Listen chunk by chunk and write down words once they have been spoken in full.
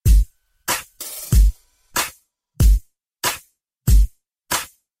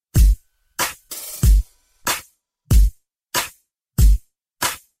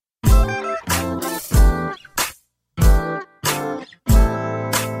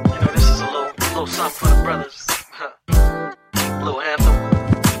little something for the brothers. Little anthem.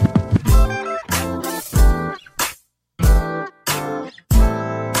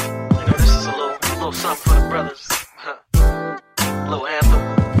 You know, this is a little something for the brothers. Little anthem.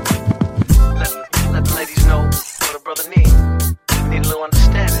 Let the ladies know what a brother needs. We need a little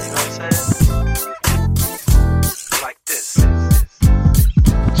understanding, you know what I'm saying? Like this.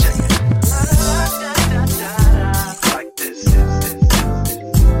 Check it. Like this.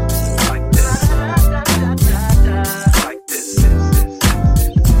 Like this. Like this.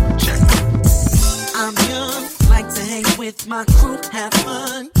 Check it. I'm young, like to hang with my crew, have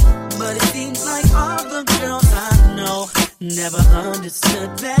fun. But it seems like all the girls I know never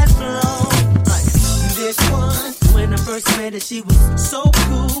understood that flow. Like this one, when I first met her, she was so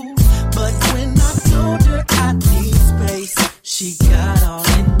cool. But when I told her I need space, she got all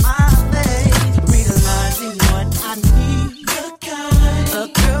in my face. Realizing what I need, the kind of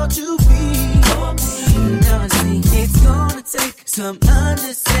girl to be. Now I see it's gonna take some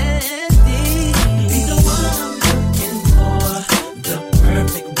understanding. Be the one I'm looking for, the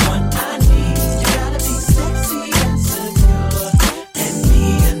perfect one I need. You gotta be sexy and secure, and me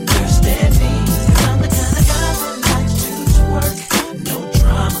understanding. 'Cause I'm the kind of guy that likes to twerk, no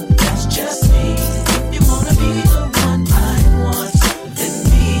drama, that's just me. If you wanna be the one I want, then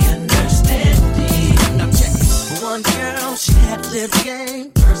be understanding. Now check it. One girl, she had a little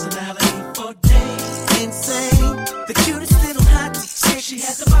game, personality for days, insane. The cutest little hot chick, she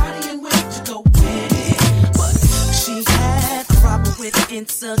had the body and weight to go with it. But she had a problem with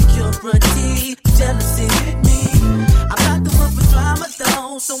insecurity, jealousy hit me. I'm not the one for drama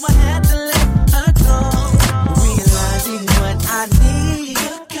though, so I had to let her go. Realizing what I need,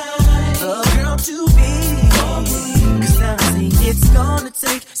 a girl to be. 'Cause now I see it's gonna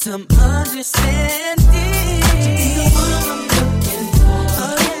take some understanding. To be the one I'm